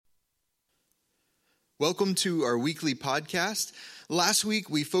Welcome to our weekly podcast. Last week,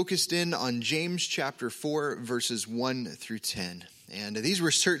 we focused in on James chapter 4, verses 1 through 10. And these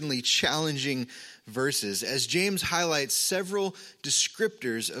were certainly challenging verses as James highlights several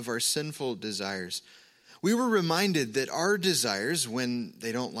descriptors of our sinful desires. We were reminded that our desires, when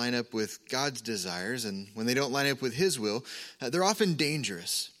they don't line up with God's desires and when they don't line up with His will, they're often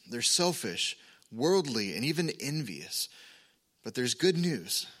dangerous. They're selfish, worldly, and even envious. But there's good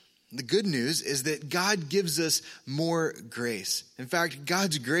news. The good news is that God gives us more grace. In fact,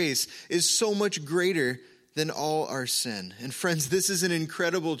 God's grace is so much greater than all our sin. And friends, this is an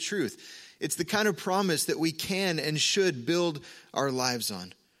incredible truth. It's the kind of promise that we can and should build our lives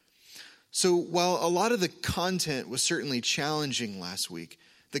on. So while a lot of the content was certainly challenging last week,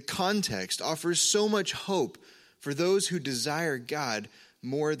 the context offers so much hope for those who desire God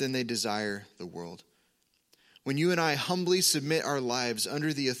more than they desire the world. When you and I humbly submit our lives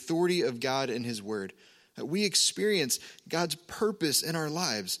under the authority of God and His Word, we experience God's purpose in our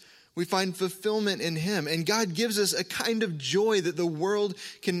lives. We find fulfillment in Him, and God gives us a kind of joy that the world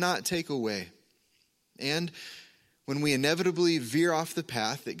cannot take away. And when we inevitably veer off the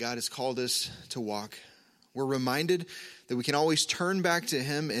path that God has called us to walk, we're reminded that we can always turn back to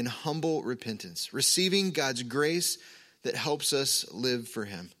Him in humble repentance, receiving God's grace that helps us live for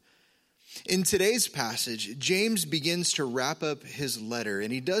Him. In today's passage, James begins to wrap up his letter,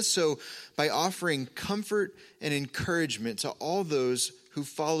 and he does so by offering comfort and encouragement to all those who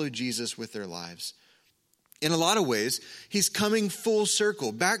follow Jesus with their lives. In a lot of ways, he's coming full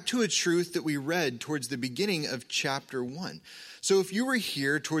circle back to a truth that we read towards the beginning of chapter 1. So if you were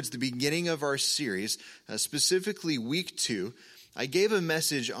here towards the beginning of our series, specifically week 2, I gave a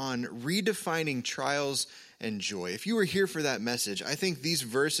message on redefining trials and joy. If you were here for that message, I think these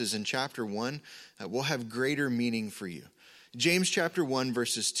verses in chapter 1 will have greater meaning for you. James chapter 1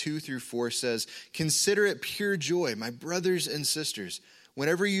 verses 2 through 4 says, "Consider it pure joy, my brothers and sisters,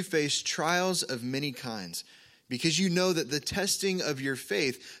 whenever you face trials of many kinds, because you know that the testing of your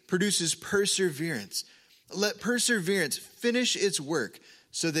faith produces perseverance. Let perseverance finish its work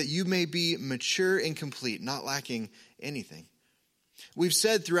so that you may be mature and complete, not lacking anything." We've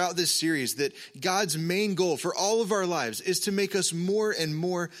said throughout this series that God's main goal for all of our lives is to make us more and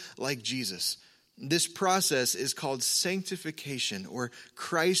more like Jesus. This process is called sanctification or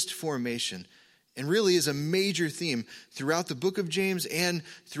Christ formation, and really is a major theme throughout the book of James and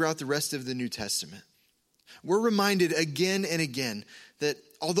throughout the rest of the New Testament. We're reminded again and again that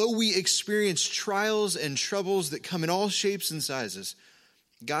although we experience trials and troubles that come in all shapes and sizes,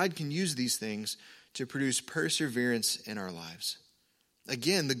 God can use these things to produce perseverance in our lives.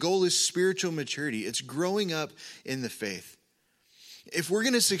 Again, the goal is spiritual maturity. It's growing up in the faith. If we're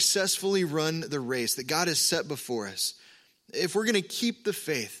going to successfully run the race that God has set before us, if we're going to keep the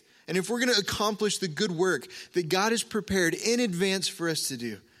faith, and if we're going to accomplish the good work that God has prepared in advance for us to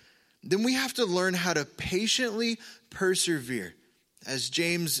do, then we have to learn how to patiently persevere, as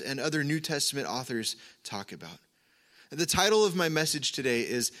James and other New Testament authors talk about. The title of my message today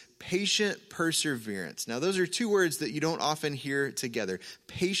is Patient Perseverance. Now, those are two words that you don't often hear together.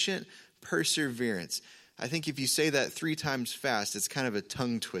 Patient perseverance. I think if you say that 3 times fast, it's kind of a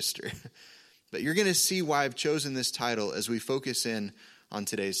tongue twister. But you're going to see why I've chosen this title as we focus in on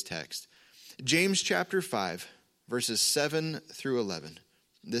today's text. James chapter 5, verses 7 through 11.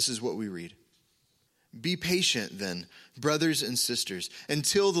 This is what we read. "Be patient then, brothers and sisters,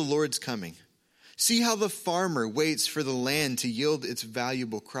 until the Lord's coming. See how the farmer waits for the land to yield its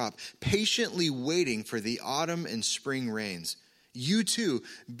valuable crop, patiently waiting for the autumn and spring rains. You too,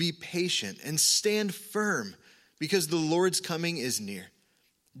 be patient and stand firm, because the Lord's coming is near.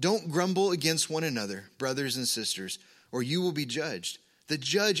 Don't grumble against one another, brothers and sisters, or you will be judged. The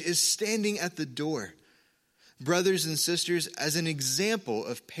judge is standing at the door. Brothers and sisters, as an example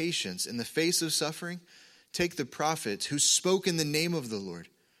of patience in the face of suffering, take the prophets who spoke in the name of the Lord.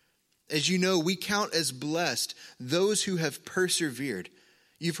 As you know, we count as blessed those who have persevered.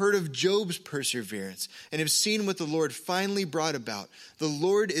 You've heard of Job's perseverance and have seen what the Lord finally brought about. The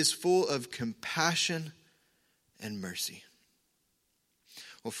Lord is full of compassion and mercy."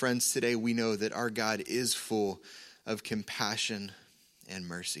 Well, friends, today we know that our God is full of compassion and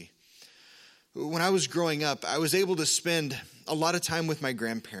mercy. When I was growing up, I was able to spend a lot of time with my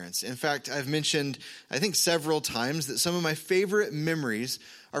grandparents. In fact, I've mentioned, I think several times, that some of my favorite memories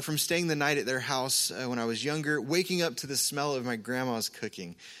are from staying the night at their house when I was younger, waking up to the smell of my grandma's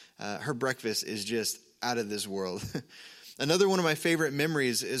cooking. Her breakfast is just out of this world. Another one of my favorite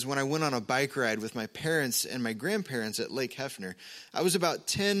memories is when I went on a bike ride with my parents and my grandparents at Lake Hefner. I was about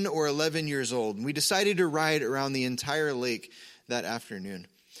 10 or 11 years old, and we decided to ride around the entire lake that afternoon.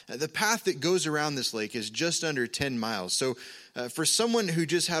 The path that goes around this lake is just under 10 miles. So for someone who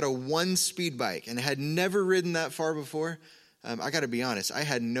just had a one-speed bike and had never ridden that far before, I got to be honest, I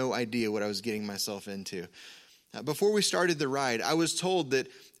had no idea what I was getting myself into. Before we started the ride, I was told that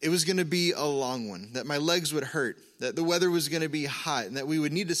it was going to be a long one, that my legs would hurt, that the weather was going to be hot, and that we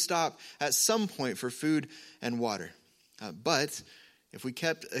would need to stop at some point for food and water. But if we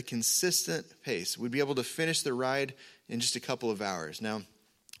kept a consistent pace, we'd be able to finish the ride in just a couple of hours. Now,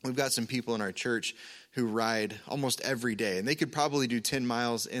 we've got some people in our church who ride almost every day, and they could probably do 10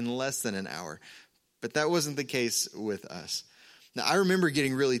 miles in less than an hour. But that wasn't the case with us. Now, I remember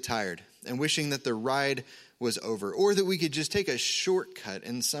getting really tired and wishing that the ride was over, or that we could just take a shortcut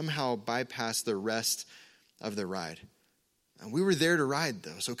and somehow bypass the rest of the ride. And we were there to ride,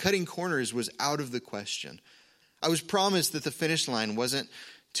 though, so cutting corners was out of the question. I was promised that the finish line wasn't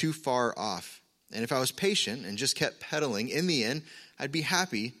too far off, and if I was patient and just kept pedaling, in the end, I'd be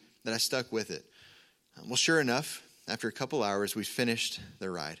happy that I stuck with it. Well, sure enough, after a couple hours, we finished the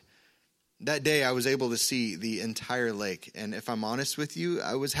ride. That day, I was able to see the entire lake, and if I'm honest with you,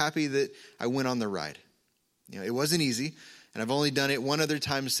 I was happy that I went on the ride. It wasn't easy, and I've only done it one other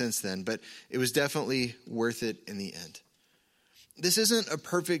time since then, but it was definitely worth it in the end. This isn't a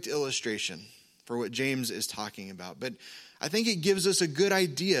perfect illustration for what James is talking about, but I think it gives us a good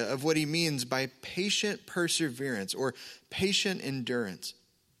idea of what he means by patient perseverance or patient endurance.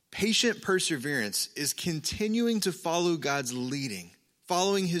 Patient perseverance is continuing to follow God's leading,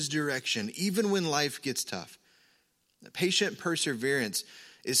 following his direction, even when life gets tough. Patient perseverance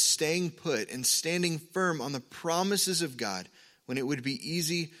is staying put and standing firm on the promises of God when it would be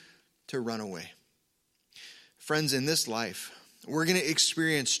easy to run away. Friends, in this life, we're going to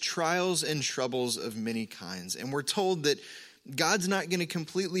experience trials and troubles of many kinds, and we're told that God's not going to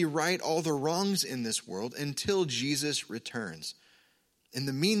completely right all the wrongs in this world until Jesus returns. In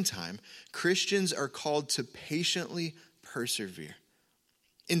the meantime, Christians are called to patiently persevere.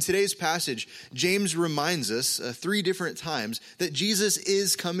 In today's passage, James reminds us 3 different times that Jesus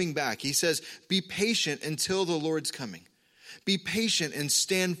is coming back. He says, be patient until the Lord's coming. Be patient and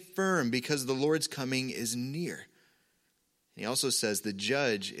stand firm because the Lord's coming is near. He also says the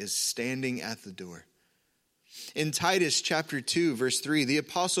judge is standing at the door. In Titus chapter 2, verse 3, the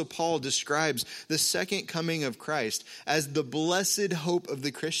Apostle Paul describes the second coming of Christ as the blessed hope of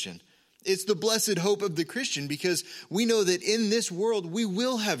the Christian. It's the blessed hope of the Christian because we know that in this world we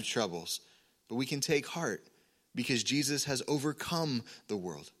will have troubles, but we can take heart because Jesus has overcome the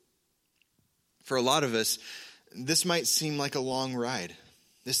world. For a lot of us, this might seem like a long ride,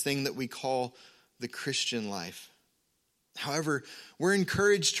 this thing that we call the Christian life. However, we're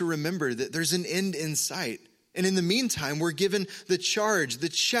encouraged to remember that there's an end in sight. And in the meantime, we're given the charge, the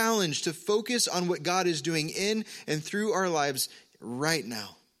challenge to focus on what God is doing in and through our lives right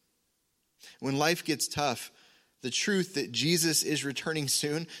now. When life gets tough, the truth that Jesus is returning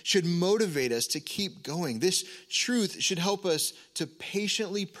soon should motivate us to keep going. This truth should help us to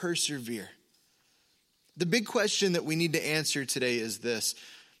patiently persevere. The big question that we need to answer today is this: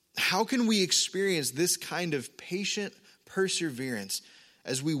 how can we experience this kind of patient perseverance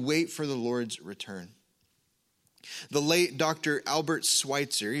as we wait for the Lord's return? The late Dr. Albert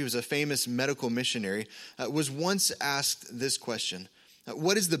Schweitzer, he was a famous medical missionary, was once asked this question: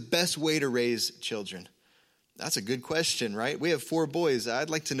 what is the best way to raise children? That's a good question, right? We have 4 boys. I'd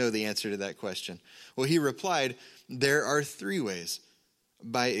like to know the answer to that question. Well, he replied, there are 3 ways: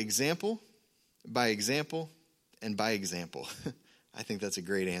 by example, and by example. I think that's a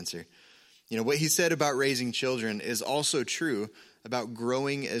great answer. What he said about raising children is also true about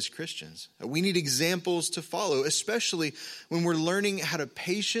growing as Christians. We need examples to follow, especially when we're learning how to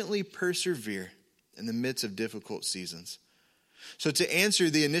patiently persevere in the midst of difficult seasons. So to answer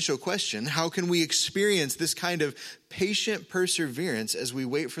the initial question, how can we experience this kind of patient perseverance as we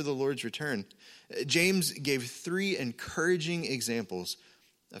wait for the Lord's return? James gave 3 encouraging examples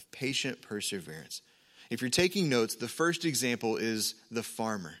of patient perseverance. If you're taking notes, the first example is the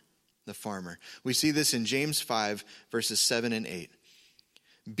farmer. The farmer. We see this in James 5, verses 7 and 8.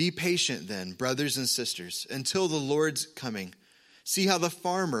 Be patient then, brothers and sisters, until the Lord's coming. See how the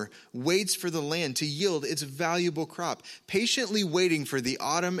farmer waits for the land to yield its valuable crop, patiently waiting for the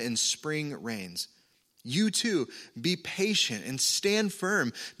autumn and spring rains. You too, be patient and stand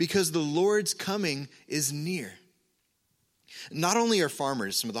firm, because the Lord's coming is near. Not only are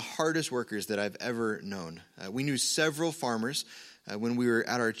farmers some of the hardest workers that I've ever known. We knew several farmers when we were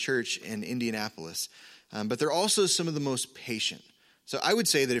at our church in Indianapolis, but they're also some of the most patient. So I would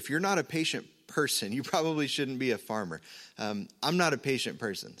say that if you're not a patient person, you probably shouldn't be a farmer. I'm not a patient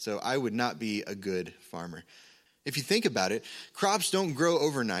person, so I would not be a good farmer. If you think about it, crops don't grow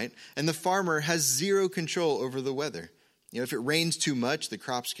overnight, and the farmer has zero control over the weather. If it rains too much, the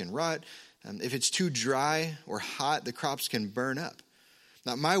crops can rot. If it's too dry or hot, the crops can burn up.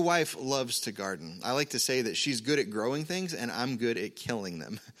 Now, my wife loves to garden. I like to say that she's good at growing things, and I'm good at killing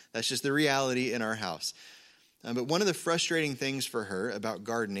them. That's just the reality in our house. But one of the frustrating things for her about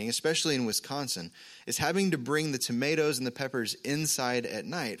gardening, especially in Wisconsin, is having to bring the tomatoes and the peppers inside at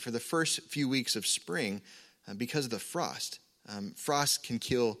night for the first few weeks of spring because of the frost. Frost can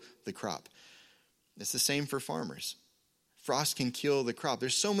kill the crop. It's the same for farmers. Frost can kill the crop.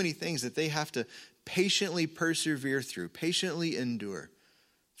 There's so many things that they have to patiently persevere through, patiently endure.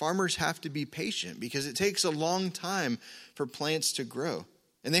 Farmers have to be patient because it takes a long time for plants to grow.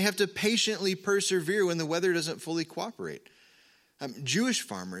 And they have to patiently persevere when the weather doesn't fully cooperate. Jewish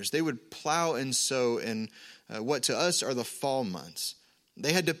farmers, they would plow and sow in what to us are the fall months.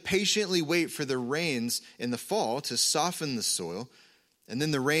 They had to patiently wait for the rains in the fall to soften the soil, and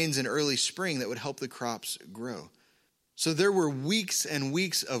then the rains in early spring that would help the crops grow. So there were weeks and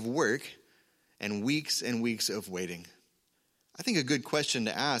weeks of work and weeks of waiting. I think a good question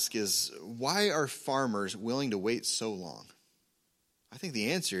to ask is, why are farmers willing to wait so long? I think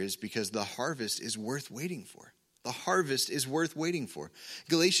the answer is because the harvest is worth waiting for. The harvest is worth waiting for.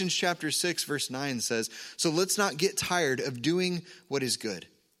 Galatians chapter 6, verse 9 says, "So let's not get tired of doing what is good.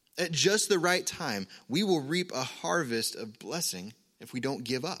 At just the right time, we will reap a harvest of blessing if we don't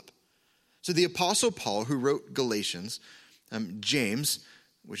give up." So the Apostle Paul, who wrote Galatians, James,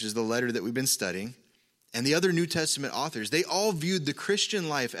 which is the letter that we've been studying, and the other New Testament authors, they all viewed the Christian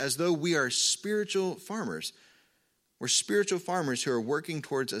life as though we are spiritual farmers. We're spiritual farmers who are working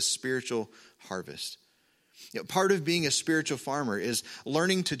towards a spiritual harvest. Part of being a spiritual farmer is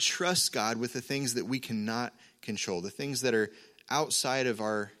learning to trust God with the things that we cannot control, the things that are outside of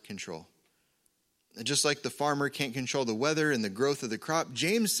our control. And just like the farmer can't control the weather and the growth of the crop,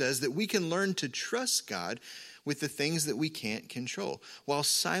 James says that we can learn to trust God with the things that we can't control, while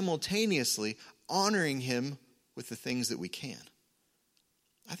simultaneously honoring him with the things that we can.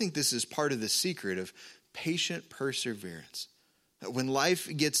 I think this is part of the secret of patient perseverance. When life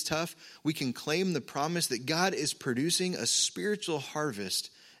gets tough, we can claim the promise that God is producing a spiritual harvest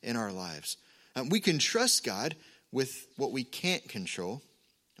in our lives. We can trust God with what we can't control,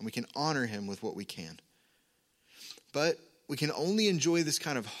 and we can honor him with what we can. But we can only enjoy this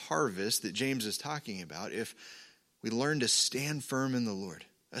kind of harvest that James is talking about if we learn to stand firm in the Lord.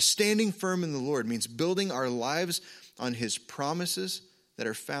 Standing firm in the Lord means building our lives on his promises that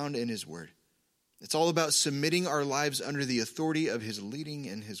are found in his word. It's all about submitting our lives under the authority of his leading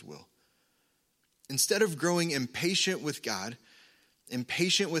and his will. Instead of growing impatient with God,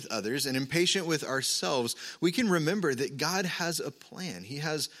 impatient with others, and impatient with ourselves, we can remember that God has a plan. He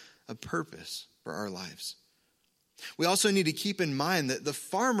has a purpose for our lives. We also need to keep in mind that the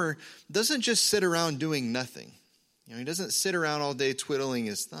farmer doesn't just sit around doing nothing. He doesn't sit around all day twiddling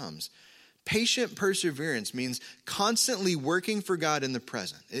his thumbs. Patient perseverance means constantly working for God in the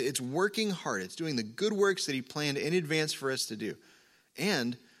present. It's working hard. It's doing the good works that he planned in advance for us to do,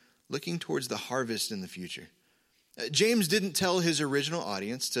 and looking towards the harvest in the future. James didn't tell his original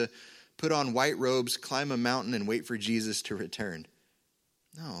audience to put on white robes, climb a mountain, and wait for Jesus to return.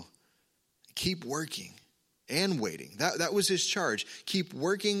 No. Keep working and waiting. That was his charge. Keep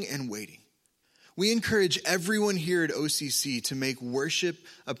working and waiting. We encourage everyone here at OCC to make worship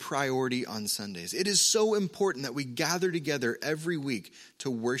a priority on Sundays. It is so important that we gather together every week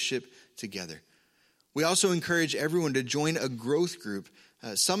to worship together. We also encourage everyone to join a growth group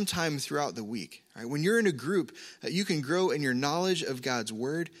sometime throughout the week. Right? When you're in a group, you can grow in your knowledge of God's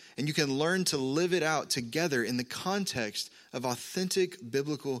word, and you can learn to live it out together in the context of authentic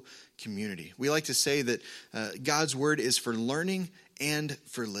biblical community. We like to say that God's word is for learning and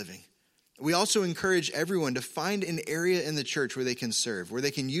for living. We also encourage everyone to find an area in the church where they can serve, where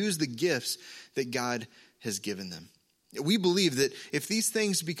they can use the gifts that God has given them. We believe that if these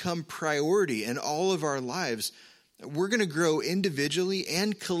things become priority in all of our lives, we're going to grow individually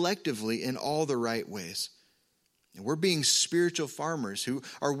and collectively in all the right ways. We're being spiritual farmers who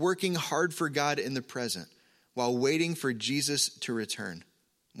are working hard for God in the present while waiting for Jesus to return,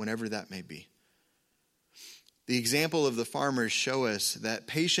 whenever that may be. The example of the farmers show us that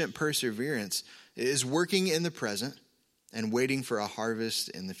patient perseverance is working in the present and waiting for a harvest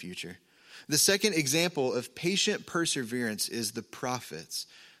in the future. The second example of patient perseverance is the prophets.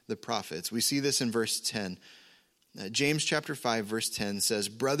 The prophets. We see this in verse 10. James chapter 5, verse 10 says,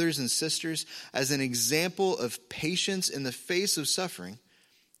 "Brothers and sisters, as an example of patience in the face of suffering,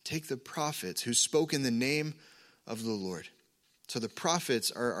 take the prophets who spoke in the name of the Lord." So the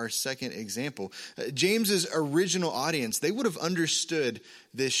prophets are our second example. James's original audience, they would have understood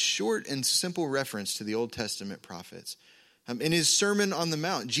this short and simple reference to the Old Testament prophets. In his Sermon on the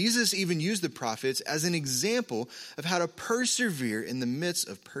Mount, Jesus even used the prophets as an example of how to persevere in the midst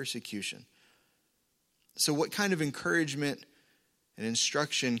of persecution. So what kind of encouragement and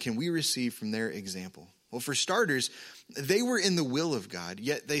instruction can we receive from their example? Well, for starters, they were in the will of God,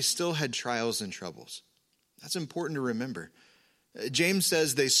 yet they still had trials and troubles. That's important to remember. James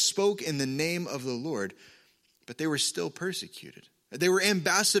says they spoke in the name of the Lord, but they were still persecuted. They were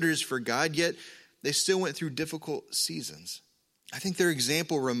ambassadors for God, yet they still went through difficult seasons. I think their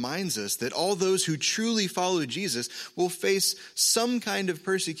example reminds us that all those who truly follow Jesus will face some kind of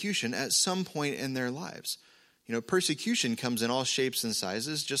persecution at some point in their lives. Persecution comes in all shapes and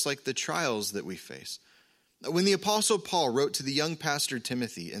sizes, just like the trials that we face. When the Apostle Paul wrote to the young pastor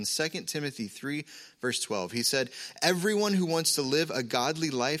Timothy in 2 Timothy 3, verse 12, he said, "Everyone who wants to live a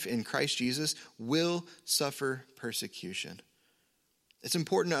godly life in Christ Jesus will suffer persecution." It's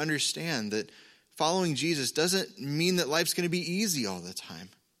important to understand that following Jesus doesn't mean that life's going to be easy all the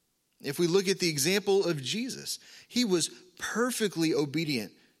time. If we look at the example of Jesus, he was perfectly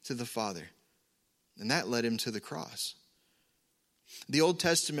obedient to the Father, and that led him to the cross. The Old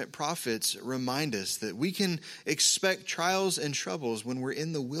Testament prophets remind us that we can expect trials and troubles when we're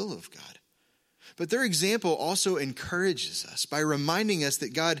in the will of God. But their example also encourages us by reminding us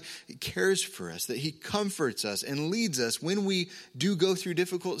that God cares for us, that he comforts us and leads us when we do go through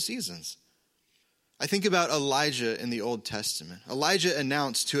difficult seasons. I think about Elijah in the Old Testament. Elijah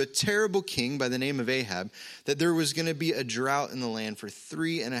announced to a terrible king by the name of Ahab that there was going to be a drought in the land for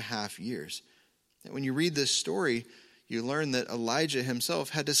 3.5 years. And when you read this story, you learn that Elijah himself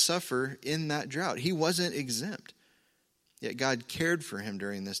had to suffer in that drought. He wasn't exempt. Yet God cared for him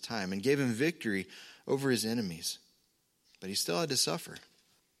during this time and gave him victory over his enemies. But he still had to suffer.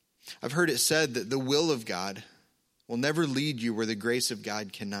 I've heard it said that the will of God will never lead you where the grace of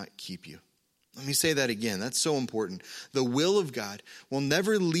God cannot keep you. Let me say that again. That's so important. The will of God will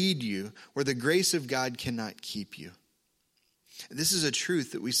never lead you where the grace of God cannot keep you. This is a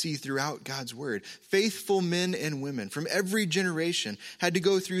truth that we see throughout God's word. Faithful men and women from every generation had to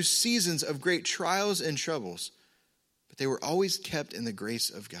go through seasons of great trials and troubles, but they were always kept in the grace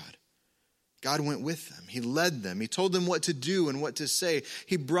of God. God went with them. He led them. He told them what to do and what to say.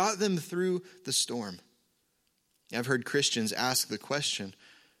 He brought them through the storm. I've heard Christians ask the question,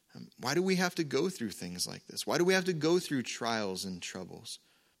 why do we have to go through things like this? Why do we have to go through trials and troubles?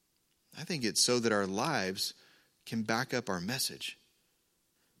 I think it's so that our lives can back up our message.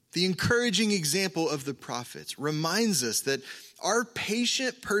 The encouraging example of the prophets reminds us that our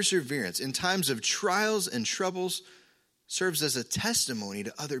patient perseverance in times of trials and troubles serves as a testimony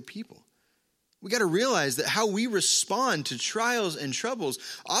to other people. We got to realize that how we respond to trials and troubles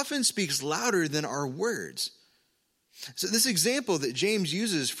often speaks louder than our words. So this example that James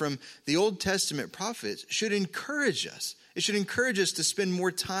uses from the Old Testament prophets should encourage us. It should encourage us to spend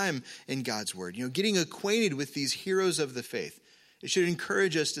more time in God's word, getting acquainted with these heroes of the faith. It should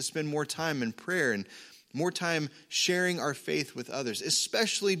encourage us to spend more time in prayer and more time sharing our faith with others,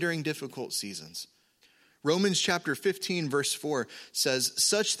 especially during difficult seasons. Romans chapter 15, verse 4 says,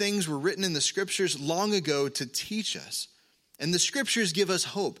 "Such things were written in the scriptures long ago to teach us. And the scriptures give us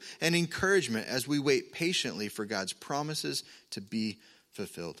hope and encouragement as we wait patiently for God's promises to be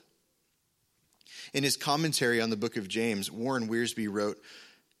fulfilled." In his commentary on the book of James, Warren Wiersbe wrote,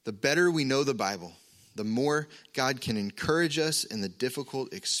 "The better we know the Bible, the more God can encourage us in the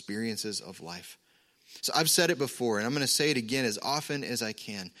difficult experiences of life." So I've said it before, and I'm going to say it again as often as I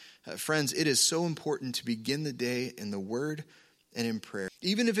can. Friends, it is so important to begin the day in the word and in prayer.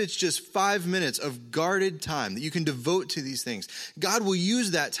 Even if it's just 5 minutes of guarded time that you can devote to these things, God will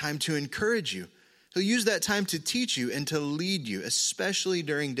use that time to encourage you. He'll use that time to teach you and to lead you, especially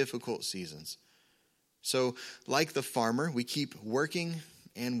during difficult seasons. So, like the farmer, we keep working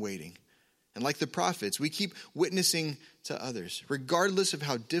and waiting. And like the prophets, we keep witnessing to others, regardless of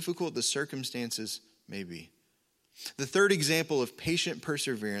how difficult the circumstances may be. The third example of patient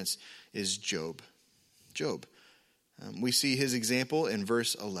perseverance is Job. Job. We see his example in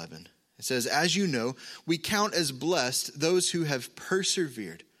verse 11. It says, "As you know, we count as blessed those who have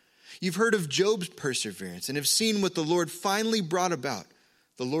persevered. You've heard of Job's perseverance and have seen what the Lord finally brought about.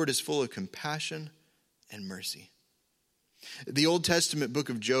 The Lord is full of compassion and mercy." The Old Testament book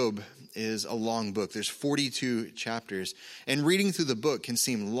of Job is a long book. There's 42 chapters. And reading through the book can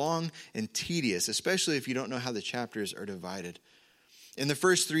seem long and tedious, especially if you don't know how the chapters are divided. In the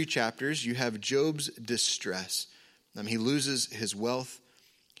first 3 chapters, you have Job's distress. He loses his wealth.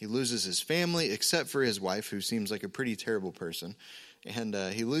 He loses his family, except for his wife, who seems like a pretty terrible person, and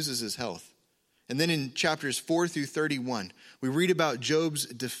he loses his health. And then in chapters 4 through 31, we read about Job's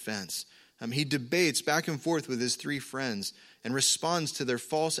defense. He debates back and forth with his three friends and responds to their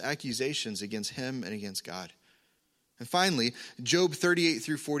false accusations against him and against God. And finally, Job 38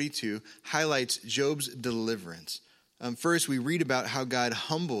 through 42 highlights Job's deliverance. First, we read about how God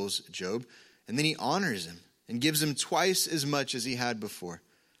humbles Job, and then he honors him and gives him twice as much as he had before.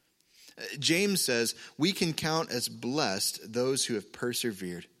 James says, we can count as blessed those who have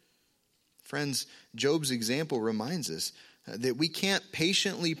persevered. Friends, Job's example reminds us that we can't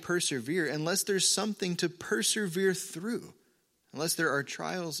patiently persevere unless there's something to persevere through, unless there are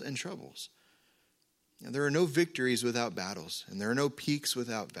trials and troubles. There are no victories without battles, and there are no peaks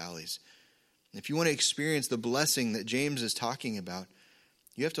without valleys. If you want to experience the blessing that James is talking about,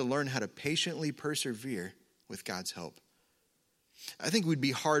 you have to learn how to patiently persevere with God's help. I think we'd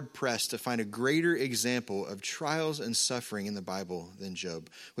be hard-pressed to find a greater example of trials and suffering in the Bible than Job,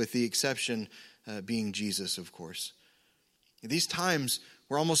 with the exception being Jesus, of course. These times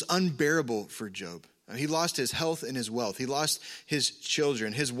were almost unbearable for Job. He lost his health and his wealth. He lost his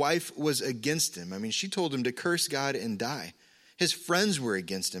children. His wife was against him. She told him to curse God and die. His friends were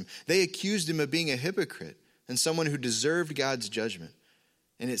against him. They accused him of being a hypocrite and someone who deserved God's judgment.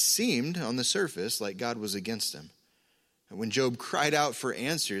 And it seemed on the surface like God was against him. When Job cried out for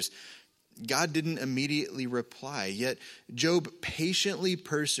answers, God didn't immediately reply, yet Job patiently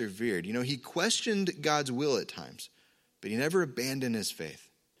persevered. He questioned God's will at times, but he never abandoned his faith.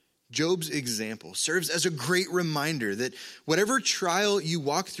 Job's example serves as a great reminder that whatever trial you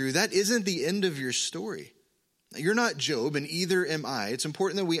walk through, that isn't the end of your story. You're not Job, and either am I. It's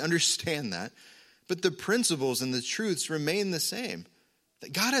important that we understand that, but the principles and the truths remain the same.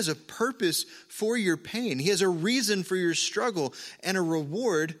 That God has a purpose for your pain. He has a reason for your struggle and a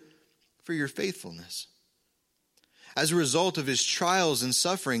reward for your faithfulness. As a result of his trials and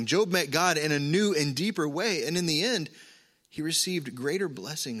suffering, Job met God in a new and deeper way. And in the end, he received greater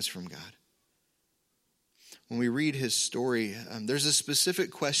blessings from God. When we read his story, there's a specific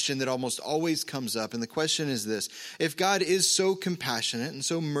question that almost always comes up. And the question is this: if God is so compassionate and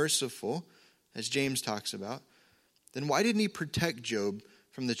so merciful, as James talks about, then why didn't he protect Job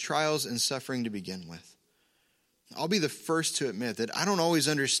from the trials and suffering to begin with? I'll be the first to admit that I don't always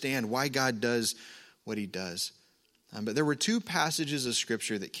understand why God does what he does. But there were two passages of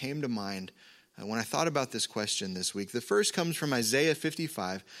Scripture that came to mind when I thought about this question this week. The first comes from Isaiah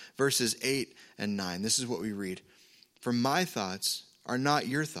 55, verses 8 and 9. This is what we read. For my thoughts are not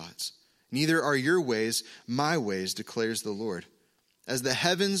your thoughts, neither are your ways my ways, declares the Lord. As the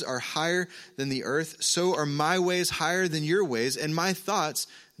heavens are higher than the earth, so are my ways higher than your ways, and my thoughts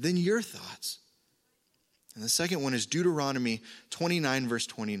than your thoughts. And the second one is Deuteronomy 29, verse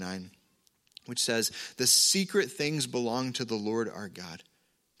 29, which says, the secret things belong to the Lord our God,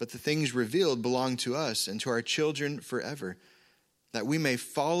 but the things revealed belong to us and to our children forever, that we may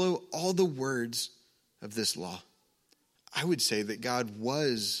follow all the words of this law. I would say that God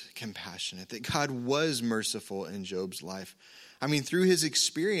was compassionate, that God was merciful in Job's life. Through his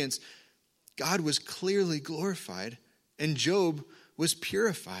experience, God was clearly glorified, and Job was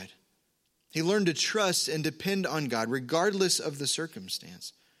purified. He learned to trust and depend on God, regardless of the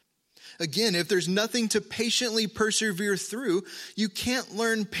circumstance. Again, if there's nothing to patiently persevere through, you can't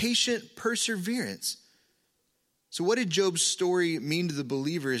learn patient perseverance. So what did Job's story mean to the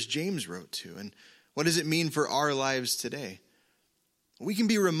believers James wrote to? And what does it mean for our lives today? We can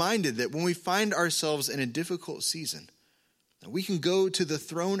be reminded that when we find ourselves in a difficult season, we can go to the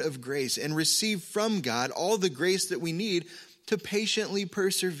throne of grace and receive from God all the grace that we need to patiently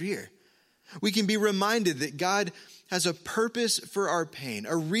persevere. We can be reminded that God has a purpose for our pain,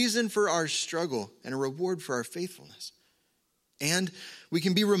 a reason for our struggle, and a reward for our faithfulness. And we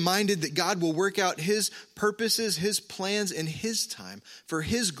can be reminded that God will work out his purposes, his plans in his time for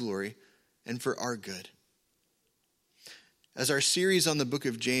his glory and for our good. As our series on the book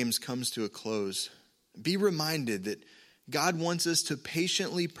of James comes to a close, be reminded that God wants us to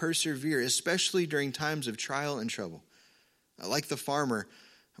patiently persevere, especially during times of trial and trouble. Like the farmer,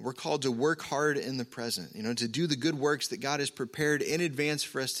 we're called to work hard in the present, to do the good works that God has prepared in advance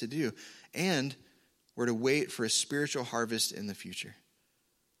for us to do. And we're to wait for a spiritual harvest in the future.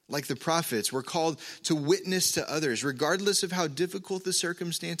 Like the prophets, we're called to witness to others, regardless of how difficult the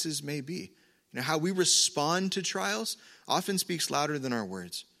circumstances may be. How we respond to trials often speaks louder than our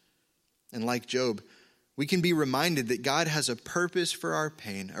words. And like Job, we can be reminded that God has a purpose for our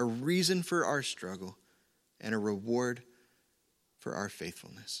pain, a reason for our struggle, and a reward for our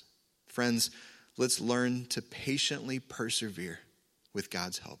faithfulness. Friends, let's learn to patiently persevere with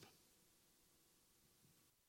God's help.